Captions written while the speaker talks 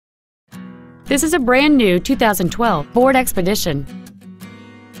This is a brand new 2012 Ford Expedition.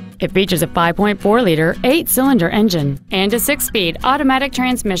 It features a 5.4-liter, 8-cylinder engine and a 6-speed automatic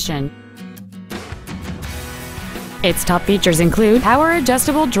transmission. Its top features include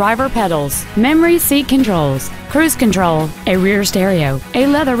power-adjustable driver pedals, memory seat controls, cruise control, a rear stereo, a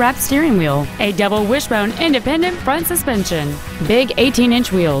leather-wrapped steering wheel, a double wishbone independent front suspension, big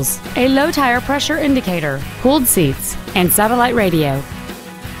 18-inch wheels, a low tire pressure indicator, cooled seats, and satellite radio.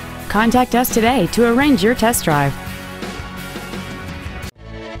 Contact us today to arrange your test drive.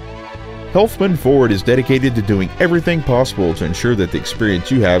 Helfman Ford is dedicated to doing everything possible to ensure that the experience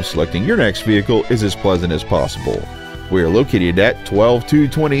you have selecting your next vehicle is as pleasant as possible. We are located at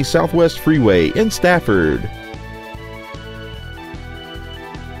 12220 Southwest Freeway in Stafford.